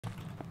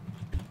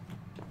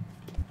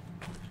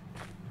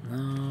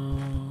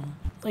No.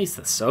 At least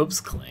the soap's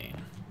clean.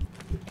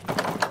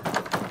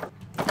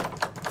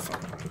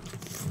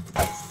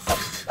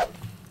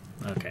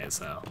 Okay,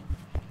 so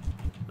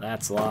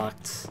that's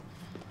locked.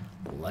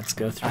 Let's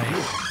go through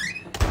here.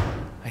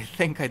 I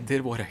think I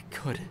did what I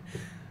could.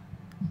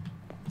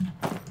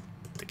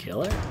 The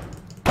killer?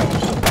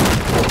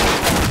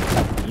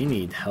 You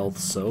need health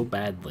so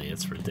badly,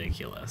 it's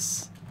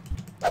ridiculous.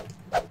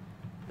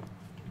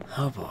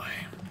 Oh boy.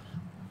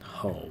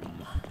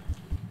 Home.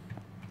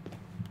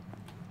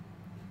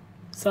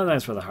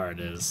 Sometimes where the heart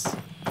is.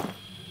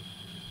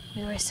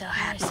 We were so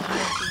happy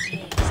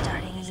here,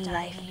 starting a new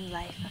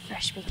life, a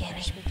fresh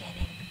beginning.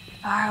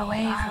 Far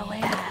away from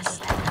the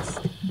past.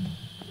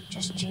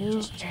 Just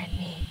you and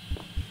me.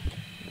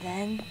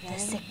 Then the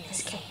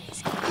sickness came.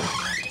 I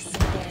had to sit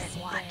there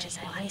and watch as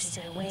I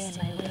wasted away in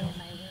my room.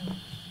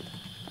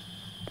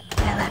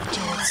 I left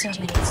you with so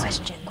many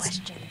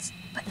questions.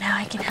 But now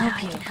I can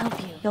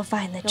help you. You'll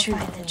find the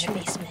truth in the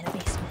basement.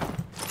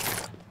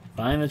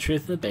 Find the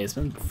truth in the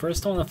basement, but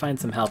first I want to find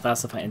some health. I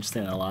also find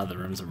interesting that a lot of the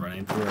rooms I'm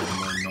running through are the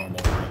more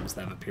normal rooms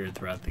that have appeared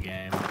throughout the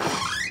game.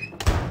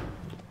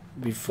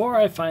 Before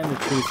I find the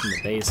truth in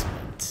the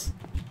basement,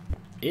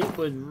 it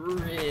would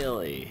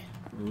really,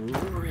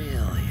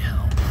 really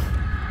help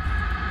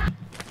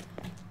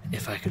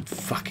if I could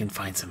fucking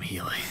find some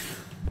healing.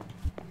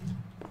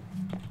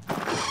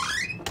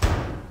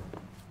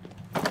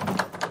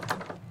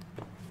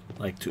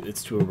 Like,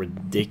 it's to a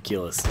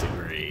ridiculous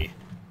degree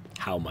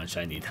how much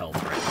I need health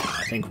right now.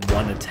 I think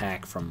one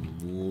attack from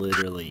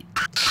literally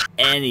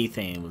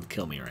anything would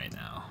kill me right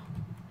now.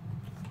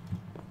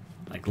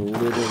 Like,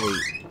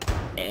 literally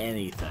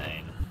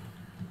anything.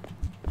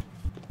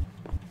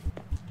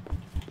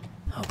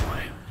 Oh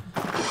boy.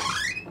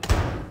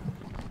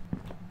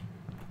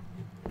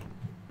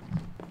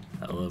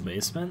 Hello,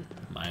 basement,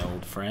 my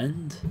old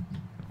friend.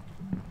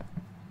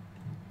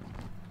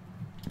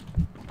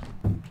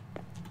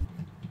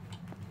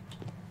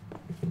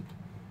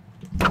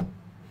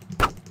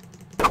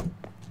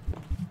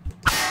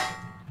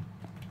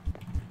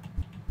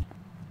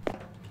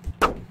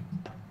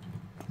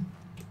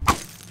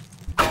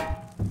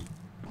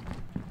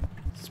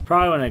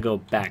 Probably when I go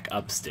back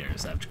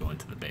upstairs, I have to go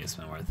into the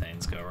basement where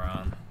things go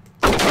wrong.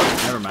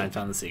 Never mind,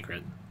 found the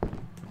secret.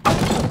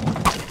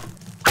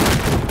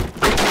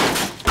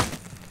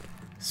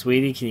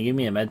 Sweetie, can you give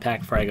me a med pack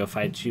before I go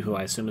fight you, who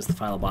I assume is the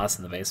final boss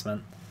in the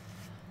basement?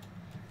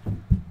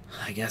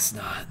 I guess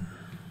not.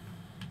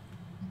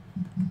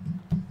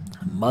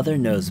 Mother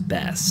knows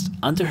best.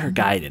 Under her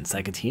guidance,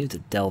 I continue to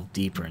delve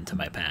deeper into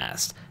my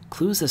past.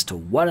 Clues as to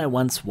what I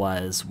once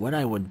was, what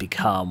I would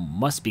become,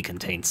 must be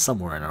contained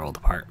somewhere in our old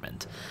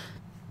apartment.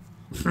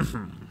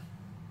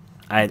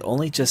 I had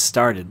only just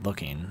started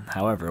looking,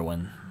 however,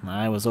 when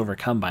I was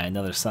overcome by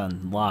another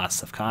sudden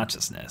loss of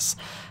consciousness.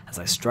 As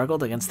I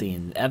struggled against the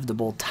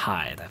inevitable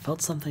tide, I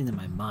felt something in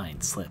my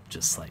mind slip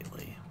just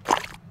slightly.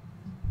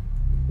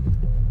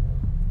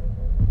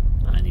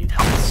 I need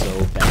help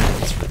so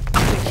bad, it's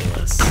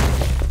ridiculous.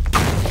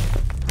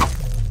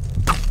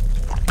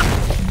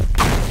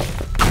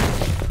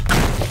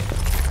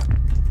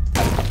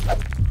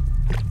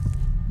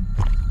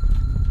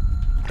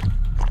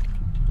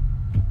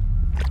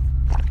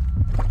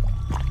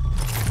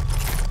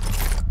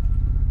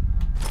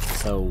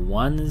 So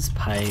 1 is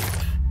pipe,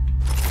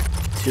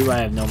 2 I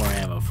have no more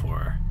ammo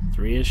for,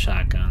 3 is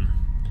shotgun,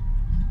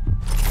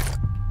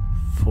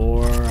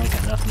 4 I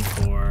got nothing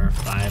for,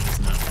 5 is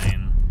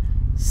nothing,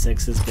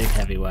 6 is big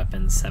heavy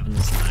weapon, 7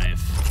 is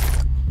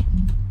knife,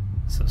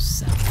 so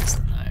 7 is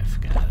the knife,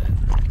 got it.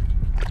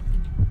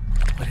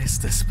 What is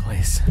this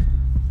place?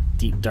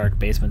 Deep dark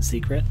basement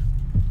secret?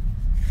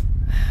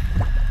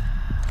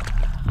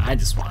 I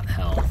just want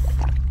health.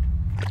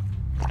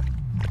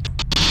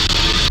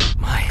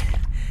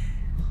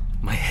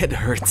 My head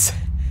hurts.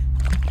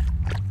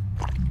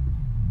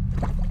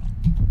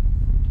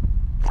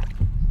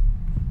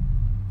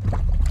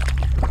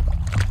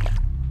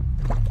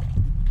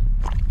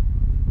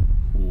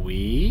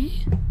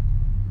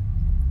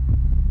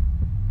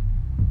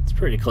 It's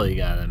pretty cool, you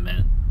gotta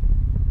admit.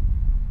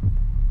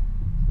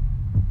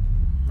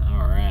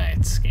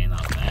 Alright, gain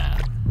off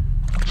that.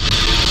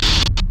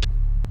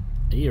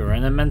 You were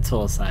in a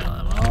mental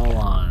asylum all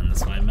along.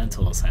 That's why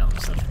mental asylum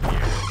stuff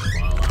appeared.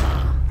 Voila.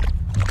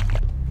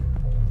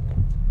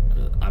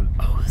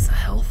 Oh, is that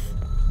health?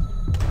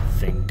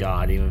 Thank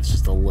God, even if it's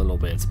just a little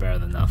bit, it's better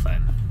than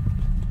nothing.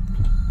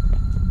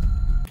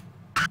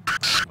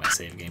 My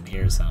save game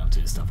here, so I don't have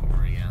to do stuff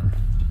over again.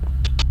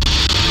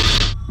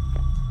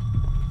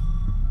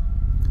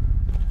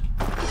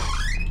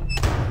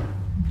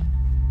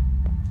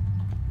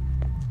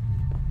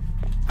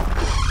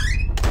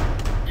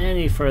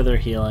 Any further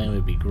healing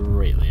would be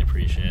greatly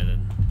appreciated.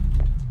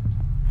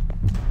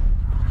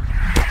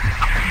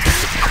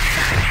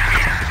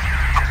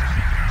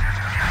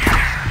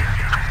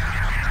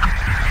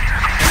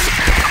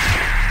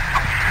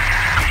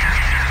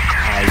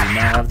 I do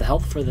not have the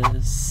health for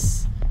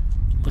this.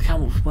 Look how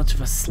much of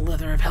a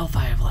slither of health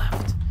I have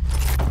left.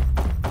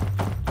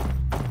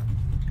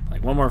 Like,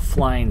 Like, one more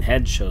flying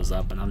head shows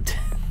up and I'm dead.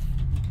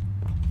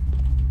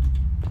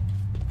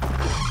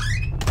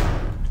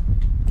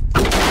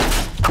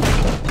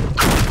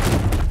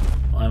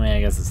 Well, I mean,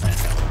 I guess it's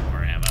nice to have a little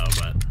more ammo,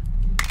 but...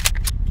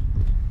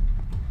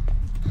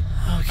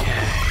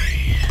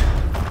 Okay.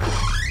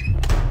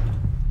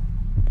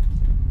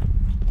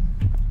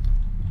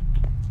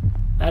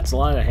 That's a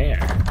lot of hair.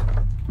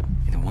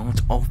 It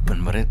won't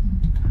open, but it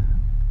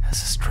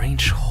has a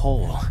strange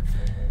hole.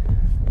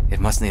 It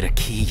must need a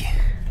key.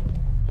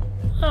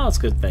 Oh, it's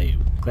good that you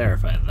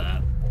clarified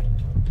that.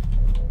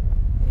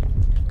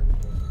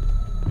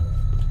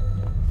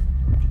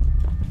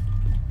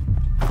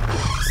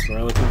 So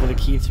we're looking for the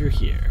key through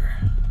here.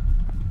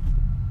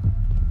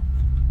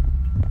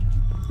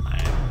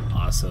 I'm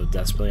also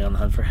desperately on the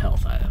hunt for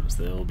health items.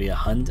 There will be a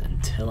hunt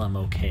until I'm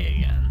okay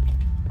again.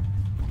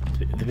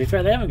 To be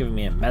fair, they haven't given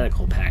me a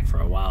medical pack for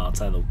a while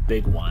outside the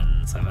big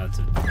ones. I've had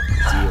to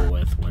deal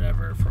with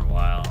whatever for a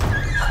while.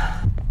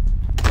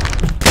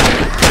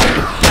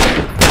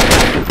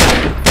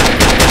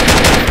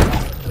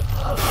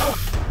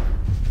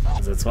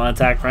 It's one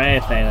attack for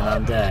anything and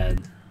I'm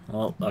dead.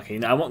 Well, okay,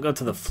 now I won't go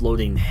to the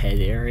floating head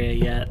area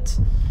yet.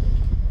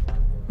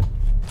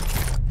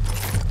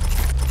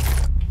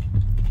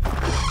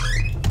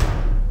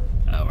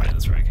 Oh, right,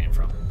 that's where I came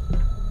from.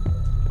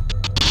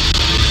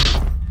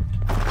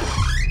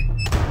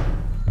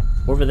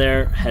 Over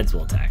there, heads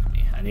will attack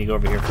me. I need to go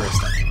over here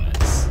first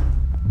anyways.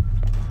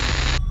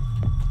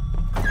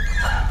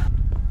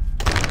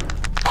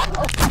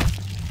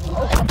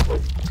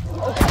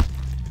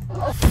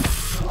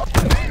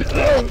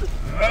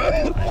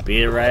 I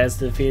beat it right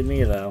as it defeated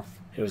me, though.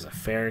 It was a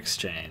fair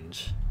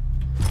exchange.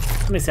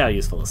 Let me see how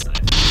useful this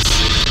knife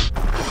is.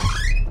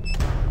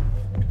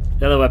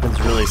 The other weapon's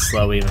really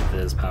slow, even if it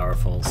is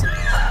powerful, so...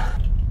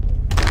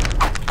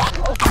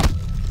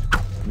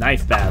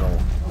 Knife battle.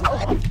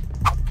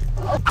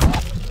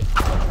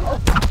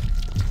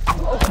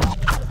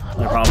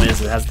 The problem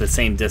is it has the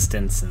same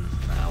distance and...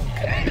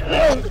 Okay.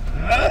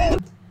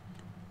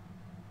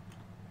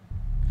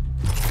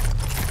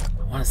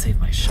 I want to save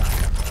my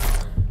shotgun, though.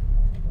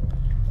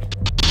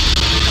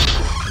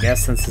 I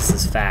guess since this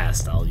is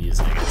fast, I'll use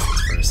it against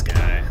this first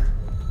guy.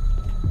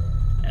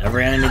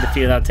 Every enemy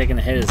defeated without taking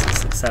a hit is a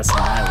success in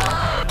my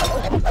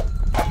world.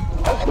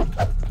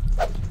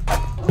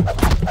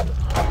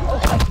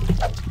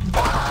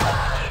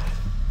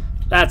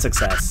 That's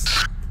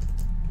success.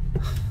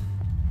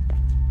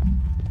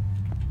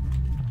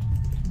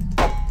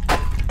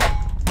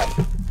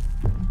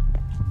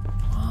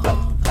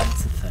 Well,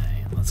 that's the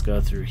thing. Let's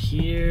go through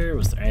here.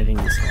 Was there anything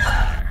useful in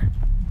there?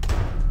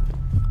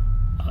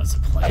 Oh, it's a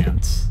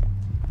plant.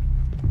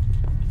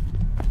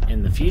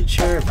 In the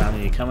future, if I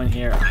need to come in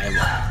here, I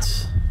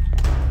won't.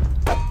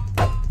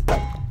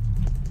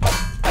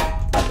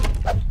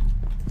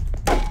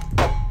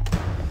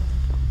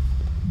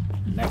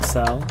 Next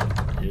cell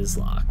is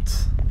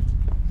locked.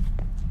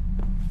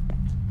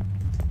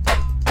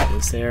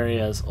 This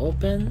area is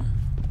open,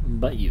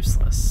 but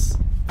useless.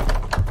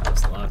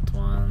 There's locked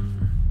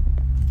one.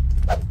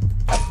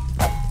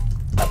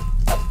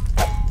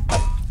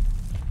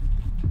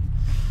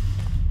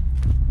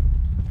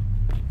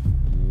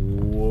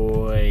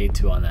 Way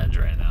too on edge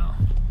right now.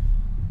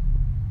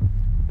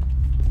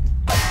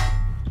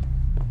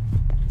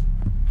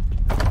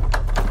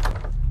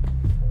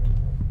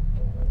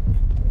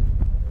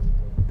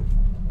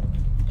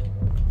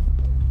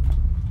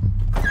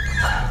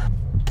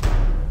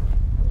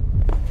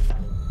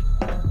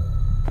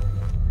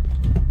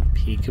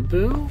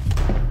 Peekaboo?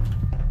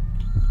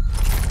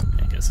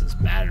 I guess there's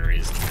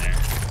batteries in there.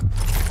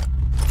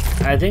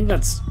 I think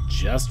that's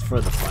just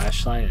for the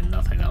flashlight and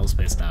nothing else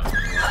based on how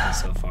it's been working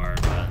so far,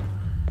 but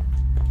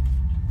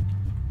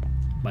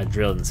my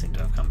drill didn't seem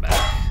to have come back.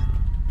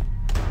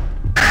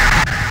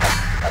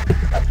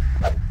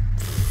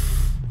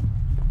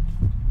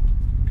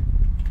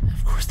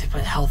 Of course they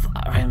put health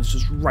items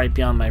just right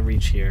beyond my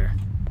reach here.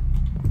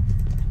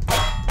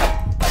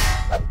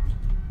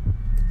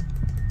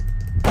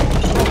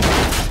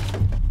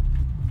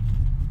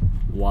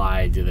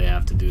 Why do they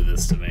have to do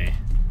this to me?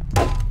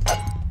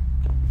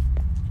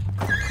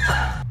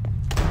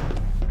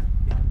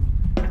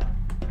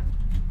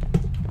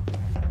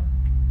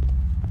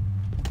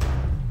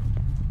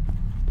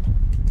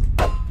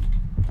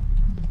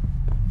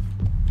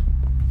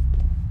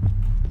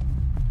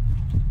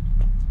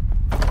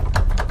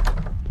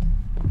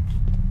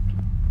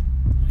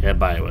 Yeah,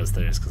 Bio was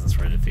there because that's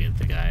where I defeated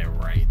the guy,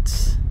 right?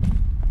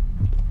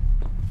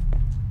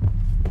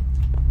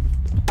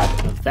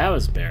 If that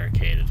was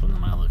barricaded, what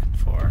am I looking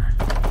for?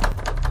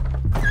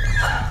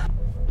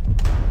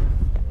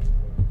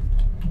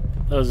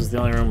 That was just the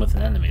only room with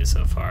an enemy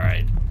so far.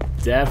 I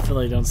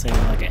definitely don't see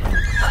anything like a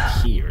hidden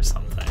key or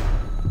something.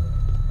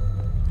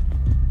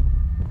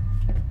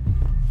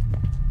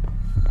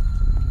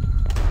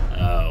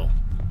 Oh.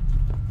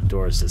 The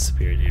door's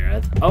disappeared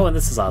here. Oh, and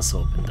this is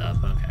also opened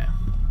up. Okay.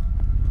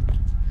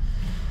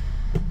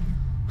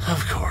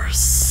 Of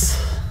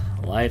course.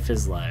 Life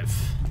is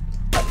life.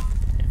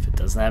 If it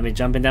doesn't have me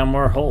jumping down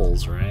more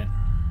holes, right?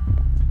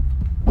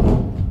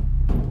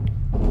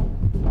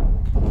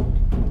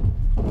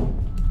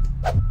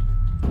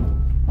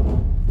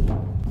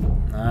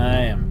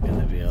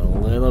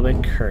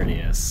 little bit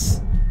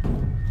courteous.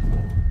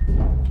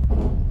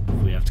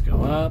 If we have to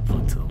go up,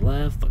 look to the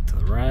left, look to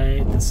the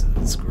right. This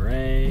is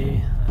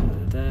gray.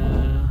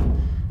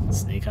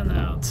 Sneak on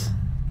out.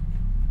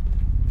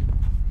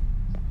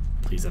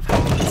 Please have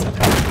help. Please have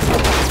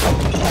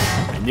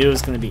help. I knew it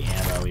was going to be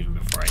ammo even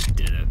before I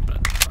did it, but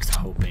I was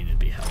hoping it'd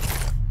be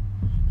health.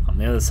 On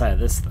the other side of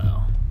this,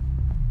 though,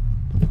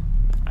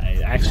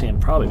 I actually am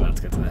probably about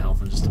to get to the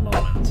health in just a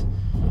moment.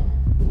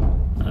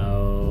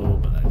 Oh,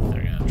 but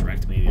they're going to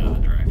direct me the other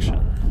direction.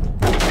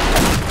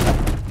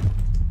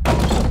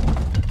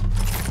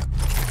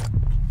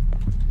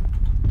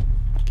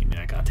 Give me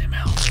that goddamn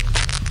health.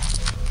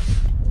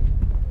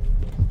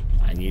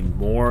 I need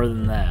more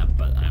than that,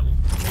 but I will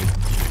make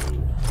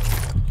do.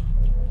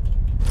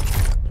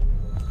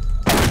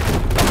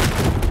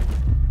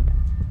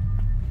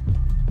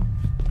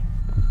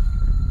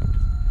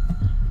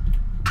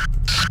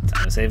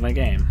 Time to save my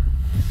game.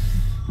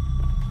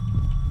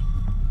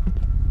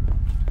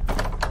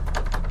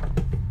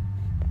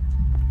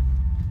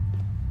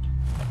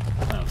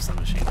 Oh,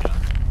 submachine gun.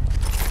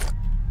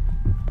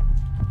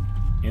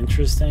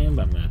 Interesting,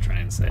 but I'm gonna try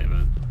and save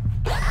it.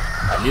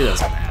 I knew that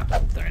was gonna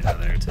happen. They're right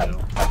there too.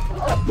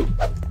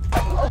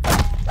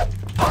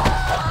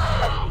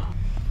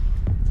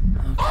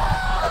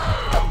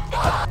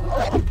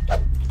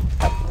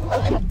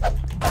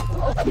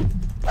 Okay.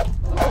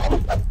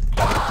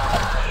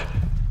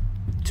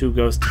 2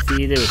 ghosts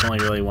defeated with only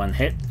really 1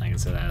 hit. I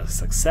consider that a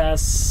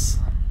success.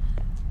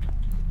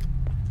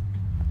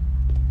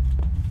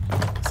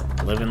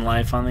 I'm living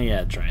life on the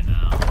edge right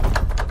now.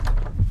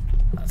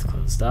 That's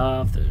closed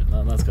off.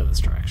 Let's go this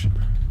direction.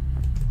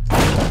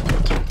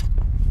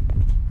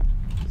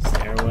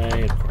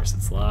 Stairway, of course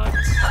it's locked.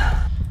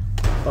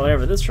 But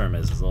whatever this room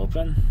is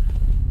open.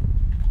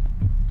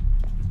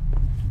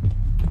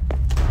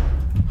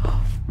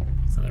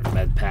 It's another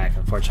med pack.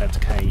 Unfortunately, I have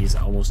to kind of use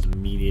it almost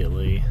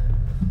immediately.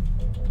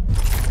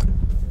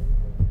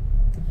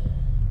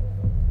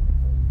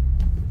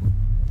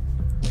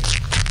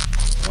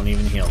 Won't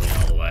even heal me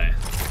all the way.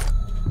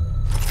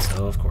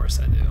 So of course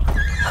I do.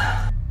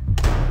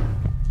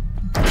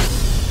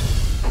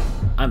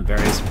 I'm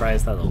very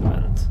surprised that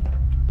opened.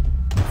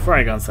 Before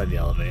I go inside the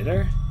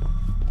elevator.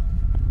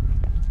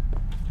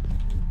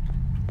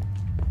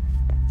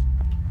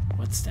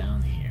 What's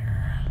down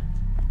here?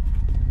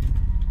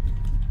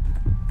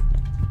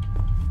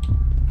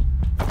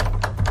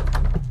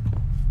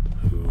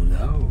 Who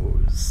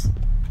knows?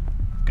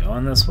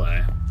 Going this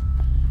way.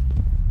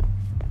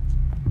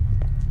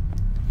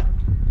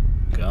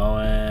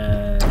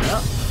 Going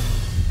up.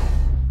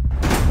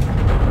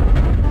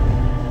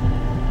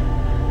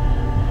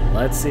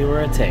 Let's see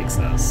where it takes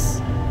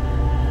us.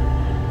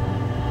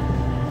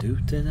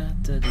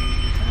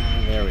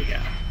 There we go.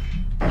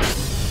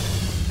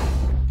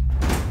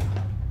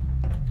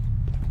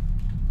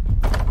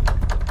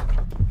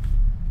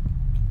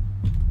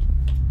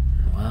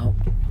 Well,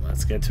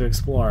 let's get to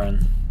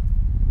exploring.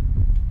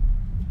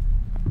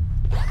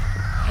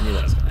 I knew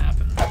that was gonna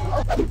happen.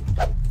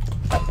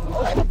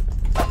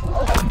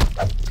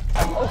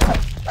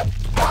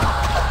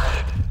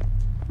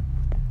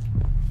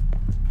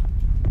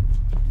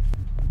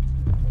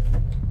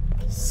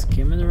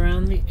 Skimming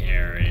around the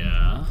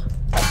area.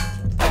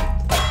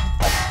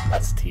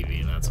 That's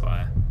TV, that's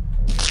why.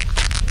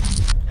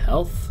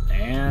 Health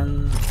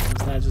and what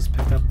was that I just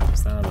picked up?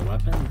 Was that another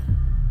weapon?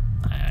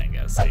 I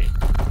gotta see.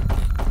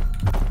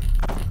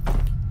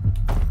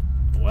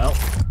 Well,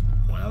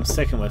 what I'm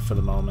sticking with for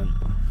the moment.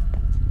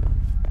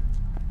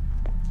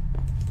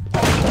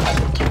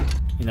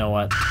 You know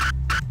what?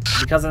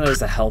 Because I know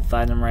there's a health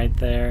item right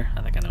there,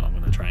 I think I know what I'm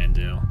gonna try and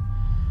do.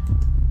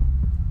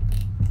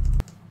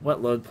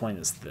 What load point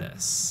is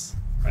this?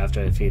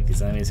 After I defeat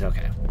these enemies?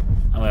 Okay.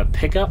 I'm going to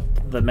pick up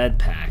the med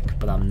pack,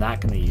 but I'm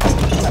not going to use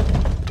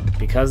it.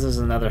 Because there's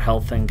another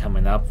health thing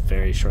coming up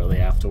very shortly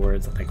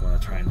afterwards, I think I'm going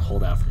to try and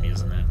hold out from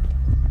using it.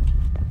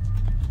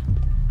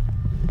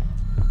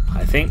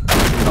 I think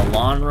in the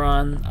long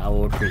run, I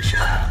will appreciate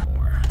that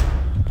more.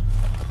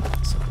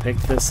 So pick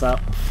this up.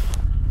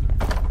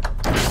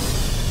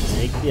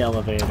 Take the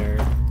elevator.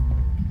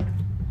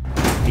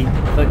 Beat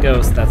the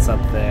ghost that's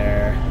up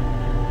there.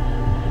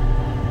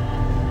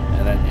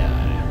 And then, yeah.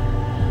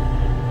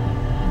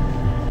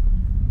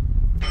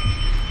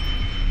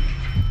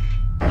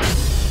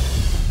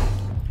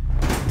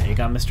 Take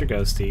on Mr.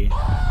 Ghosty.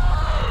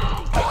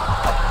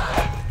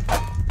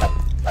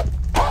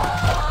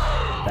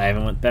 I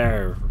even went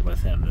there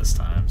with him this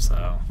time,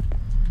 so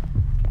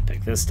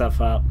pick this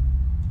stuff up.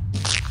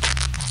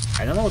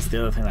 I don't know what's the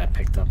other thing I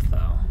picked up,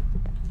 though.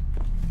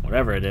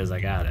 Whatever it is,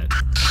 I got it.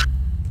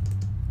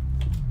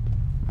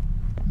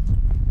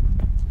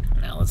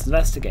 Now let's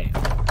investigate.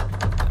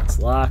 That's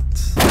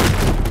locked.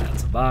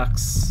 That's a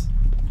box.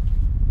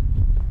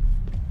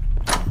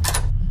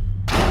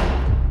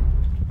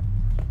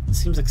 It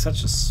seems like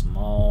such a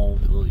small,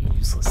 little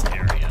useless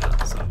area.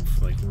 So I'm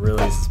like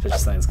really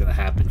suspicious something's gonna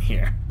happen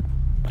here.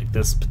 Like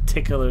this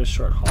particular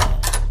short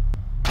hall.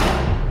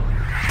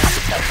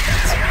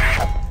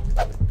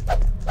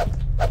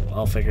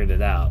 Well, figured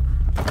it out.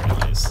 the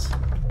very least.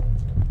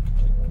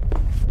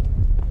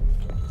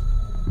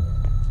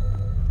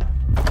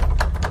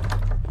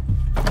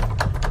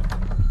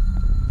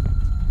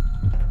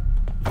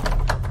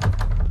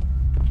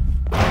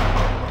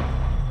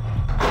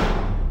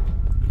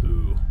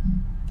 Ooh.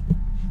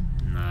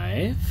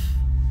 Knife?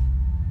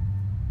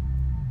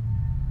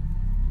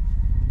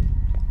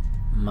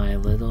 My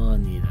little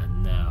Anita,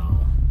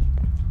 no.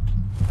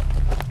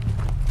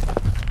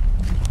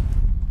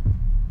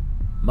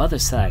 Mother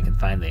said I can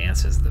find the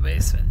answers in the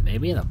basement.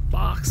 Maybe in a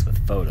box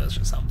with photos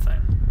or something.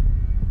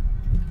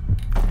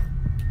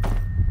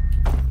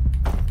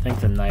 I think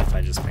the knife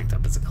I just picked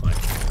up is a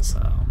collectible, so...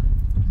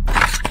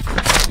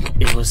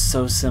 It was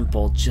so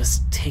simple,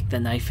 just take the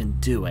knife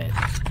and do it.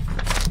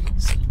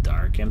 Some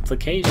dark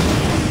implications.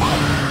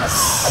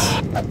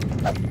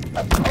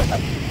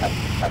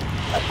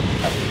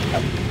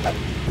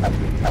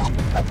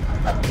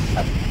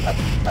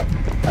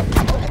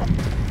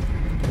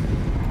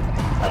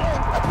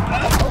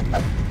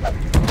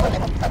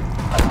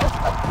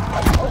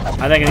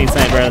 I think I need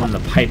something better than the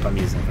pipe I'm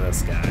using for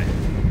this guy.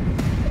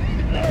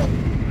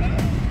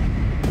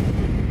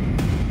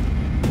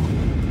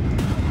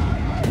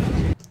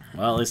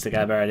 Well, at least I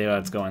got a better idea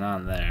what's going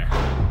on there.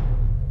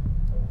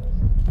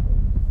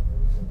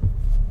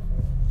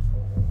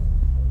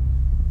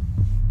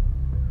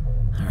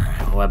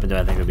 Alright, what weapon do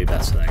I think would be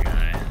best for that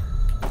guy?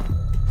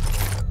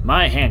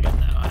 My handgun,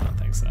 no, I don't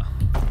think so.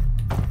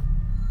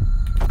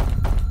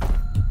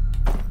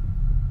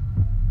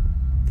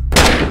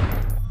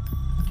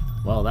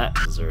 Well, that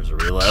deserves a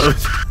reload.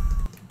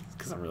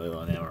 Because I'm really low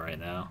on ammo right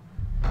now.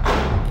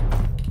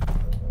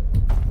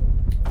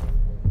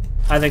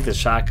 I think the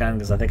shotgun,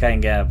 because I think I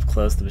can get up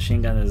close. The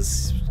machine gun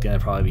is going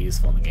to probably be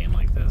useful in a game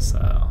like this,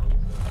 so...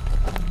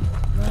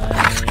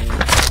 Nice.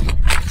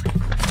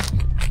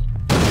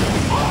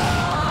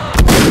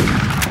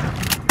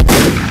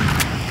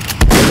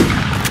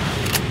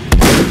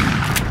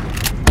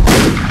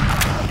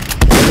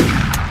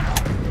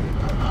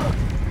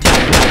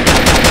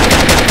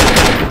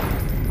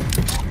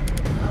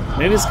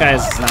 Maybe this guy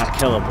is not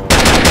killable.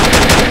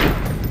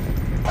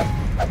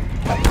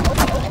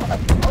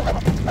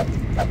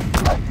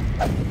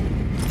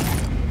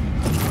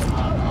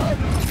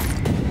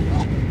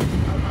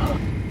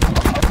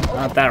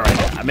 Not that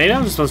right now. Maybe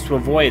I'm just supposed to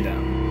avoid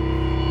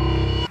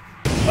him.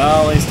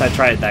 Well, at least I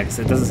tried that, because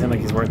it doesn't seem like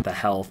he's worth the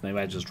health. Maybe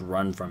I just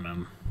run from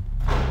him.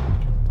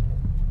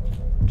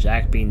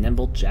 Jack be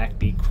nimble, Jack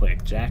be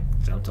quick. Jack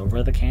jumped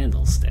over the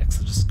candlestick,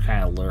 so just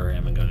kind of lure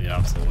him and go the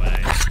opposite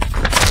way.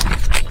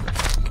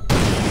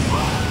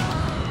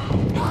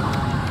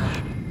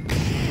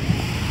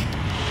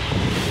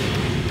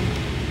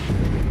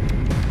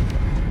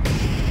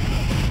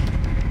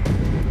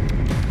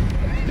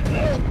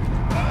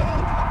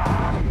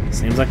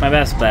 Seems like my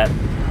best bet.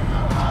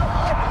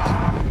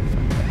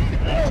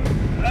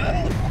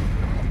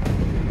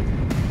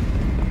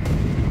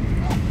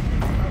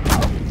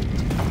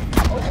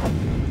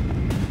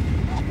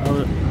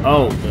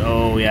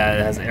 Oh, yeah,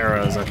 it has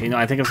arrows. Okay, no,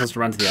 I think I'm supposed to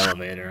run to the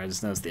elevator. I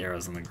just noticed the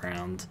arrows on the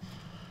ground.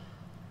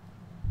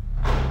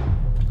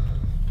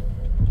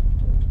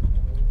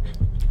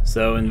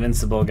 So,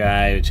 invincible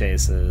guy who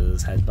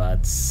chases,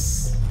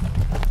 headbutts.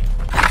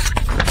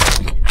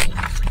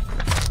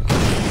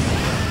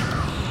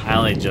 I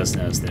only just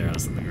noticed the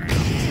arrows on the ground.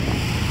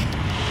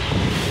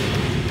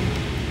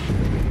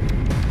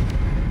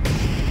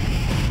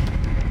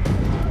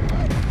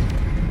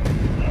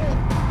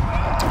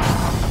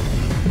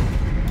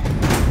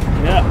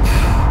 Yep.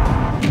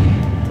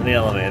 To the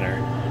elevator.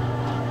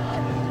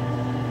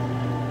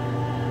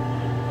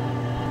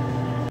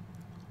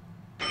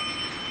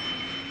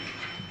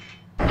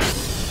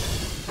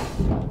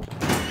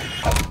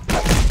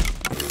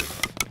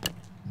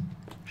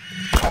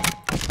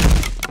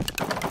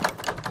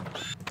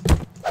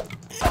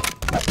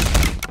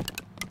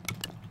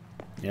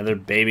 The other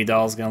baby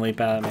doll's gonna leap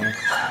out at me.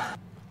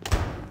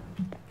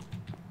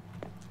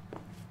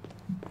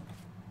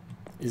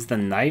 Is the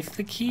knife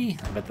the key?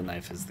 I bet the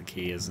knife is the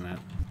key, isn't it?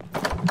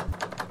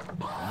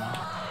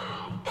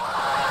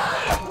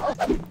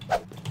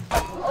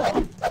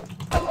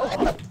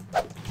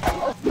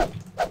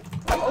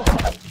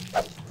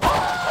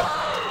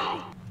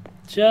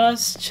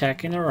 Just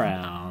checking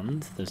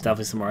around. There's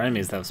definitely some more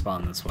enemies that have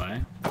spawned this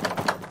way.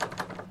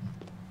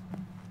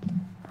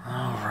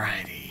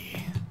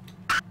 Alrighty.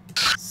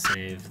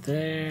 Save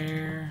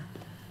there.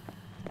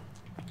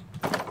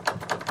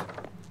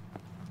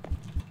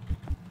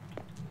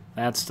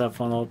 That stuff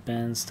won't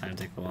open. It's time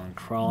to take the long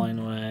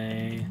crawling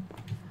way.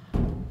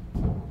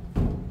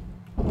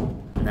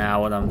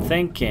 Now what I'm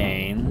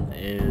thinking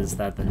is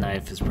that the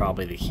knife is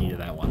probably the key to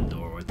that one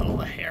door with all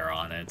the hair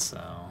on it,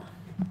 so...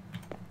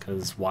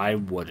 Because why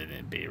wouldn't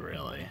it be,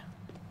 really?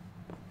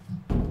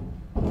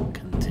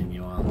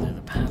 Continue on through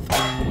the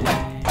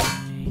pathway.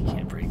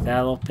 Can't break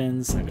that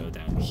open, so I go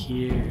down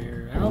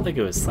here. I don't think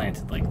it was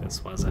slanted like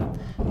this, was it?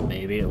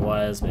 Maybe it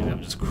was. Maybe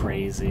I'm just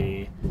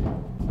crazy.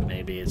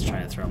 Maybe it's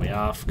trying to throw me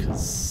off,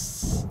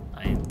 because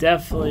I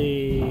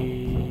definitely...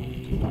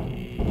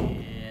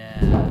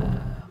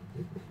 Yeah.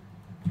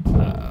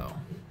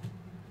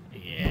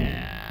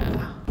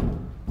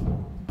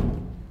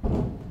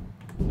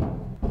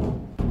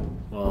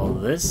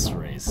 this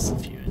raises a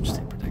few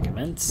interesting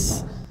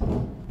predicaments.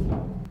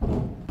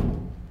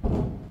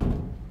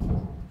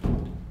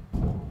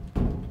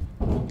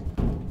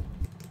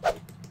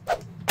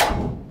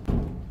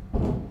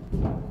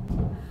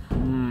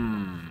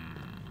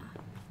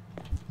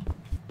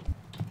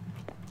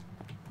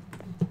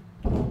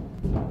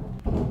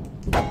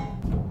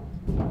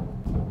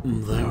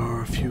 There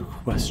are a few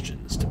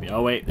questions to be.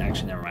 Oh wait,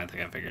 actually, never mind. I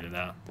think I figured it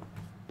out.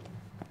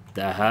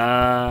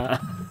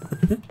 Daha.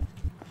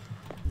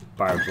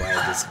 Barbed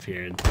wire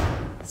disappeared.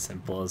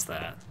 Simple as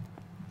that.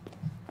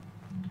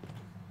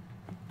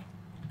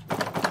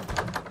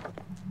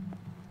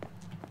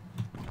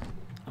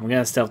 I'm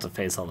gonna still have to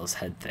face all those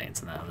head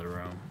things in that other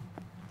room.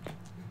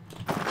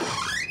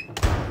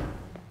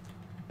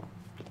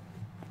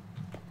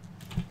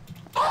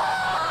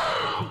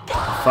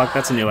 Fuck,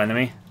 that's a new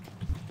enemy.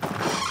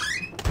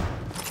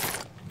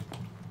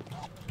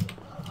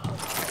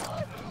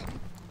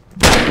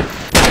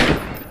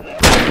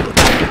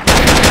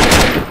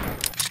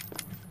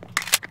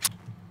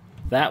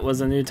 That was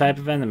a new type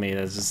of enemy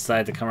that just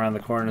decided to come around the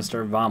corner and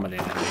start vomiting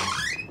at me.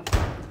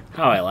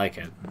 How I like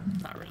it.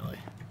 Not really.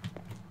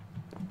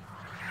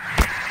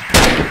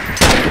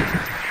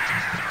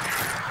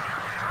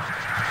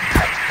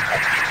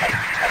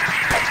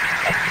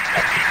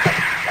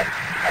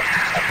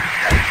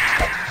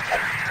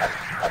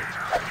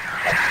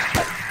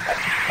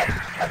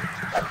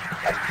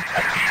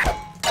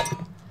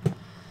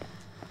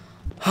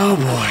 Oh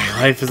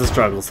boy, life is a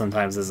struggle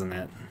sometimes, isn't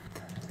it?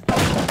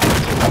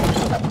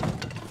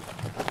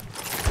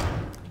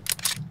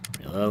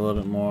 A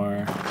little bit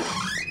more.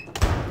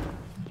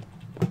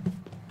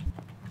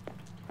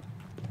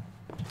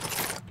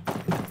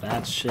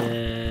 That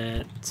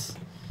shit.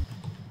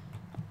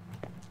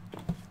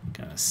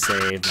 Gonna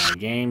save my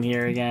game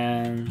here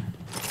again.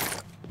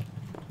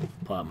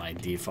 Pull out my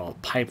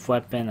default pipe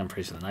weapon. I'm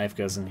pretty sure the knife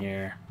goes in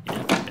here.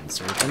 Yep,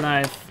 insert the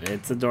knife.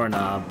 It's a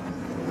doorknob.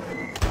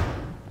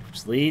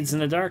 Which leads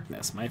into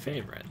darkness, my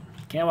favorite.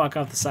 Can't walk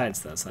off the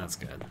sides though, so that's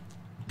good.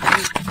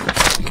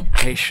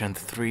 Patient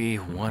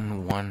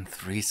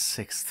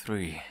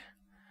 311363.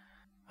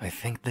 I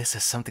think this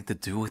has something to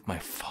do with my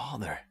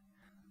father.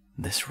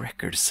 This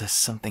record says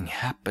something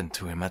happened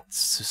to him at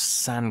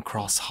Suzanne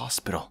Cross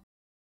Hospital.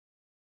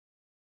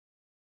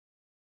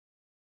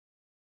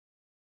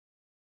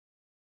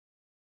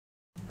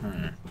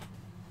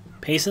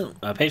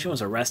 A patient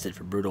was arrested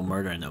for brutal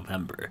murder in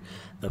November.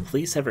 The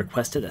police have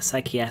requested a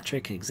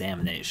psychiatric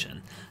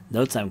examination.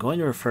 Notes: I'm going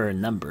to refer a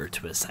number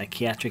to a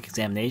psychiatric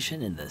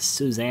examination in the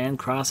Suzanne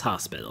Cross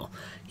Hospital.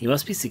 He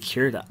must be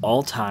secured at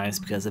all times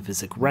because of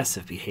his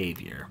aggressive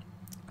behavior.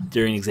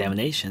 During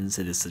examinations,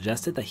 it is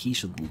suggested that he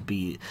should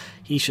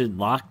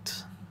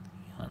locked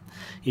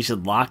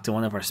to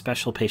one of our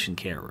special patient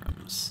care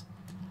rooms.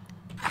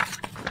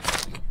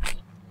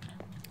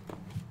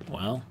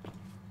 Well,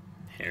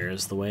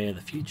 here's the way of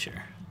the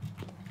future.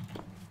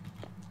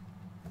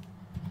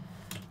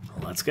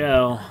 Let's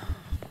go.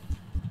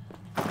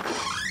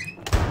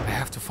 I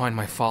have to find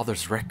my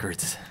father's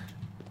records.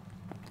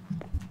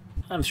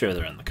 I'm sure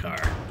they're in the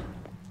car.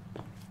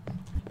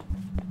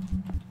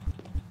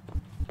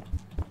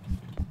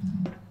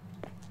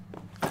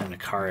 Time to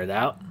car it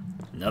out.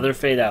 Another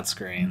fade out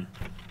screen.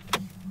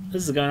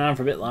 This is going on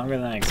for a bit longer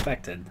than I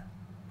expected.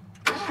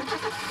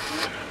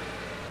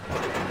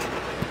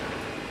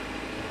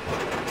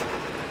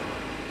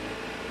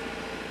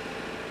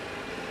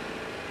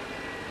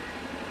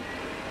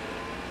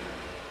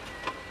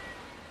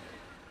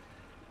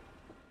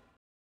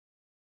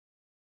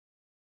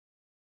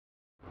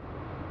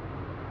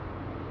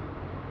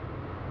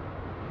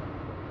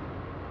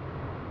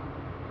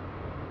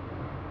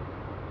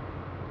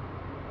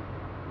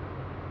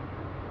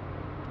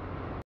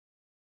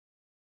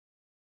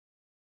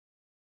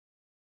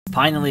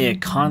 Finally, a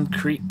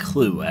concrete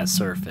clue has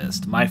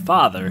surfaced. My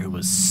father, who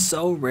was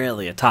so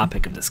rarely a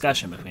topic of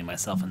discussion between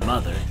myself and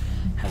Mother,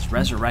 has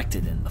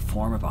resurrected in the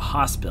form of a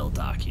hospital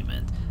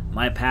document.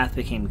 My path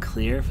became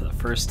clear for the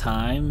first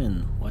time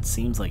in what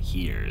seems like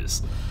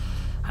years.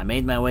 I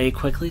made my way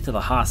quickly to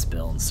the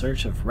hospital in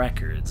search of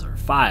records or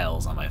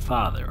files on my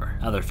father or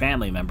other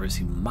family members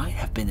who might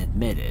have been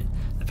admitted.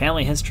 The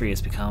family history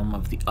has become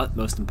of the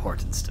utmost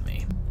importance to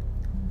me.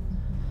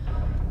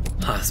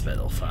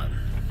 Hospital fun.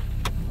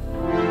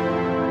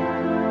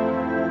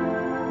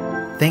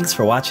 Thanks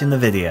for watching the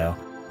video.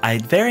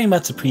 I'd very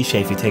much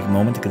appreciate if you take a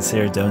moment to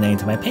consider donating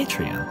to my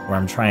Patreon, where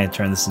I'm trying to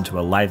turn this into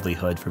a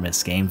livelihood for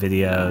missed game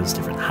videos,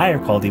 different higher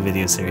quality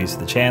video series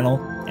for the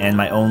channel, and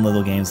my own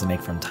little games to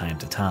make from time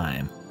to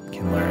time. You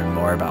can learn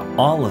more about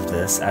all of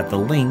this at the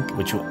link,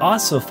 which you'll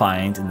also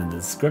find in the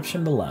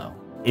description below.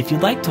 If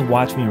you'd like to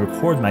watch me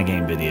record my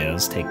game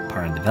videos, take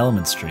part in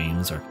development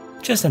streams, or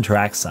just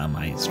interact some,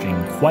 I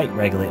stream quite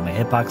regularly at my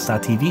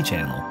Hitbox.tv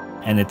channel,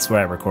 and it's where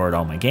I record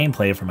all my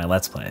gameplay for my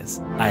Let's Plays.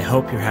 I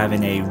hope you're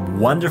having a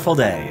wonderful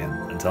day,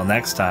 and until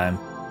next time,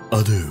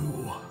 adieu.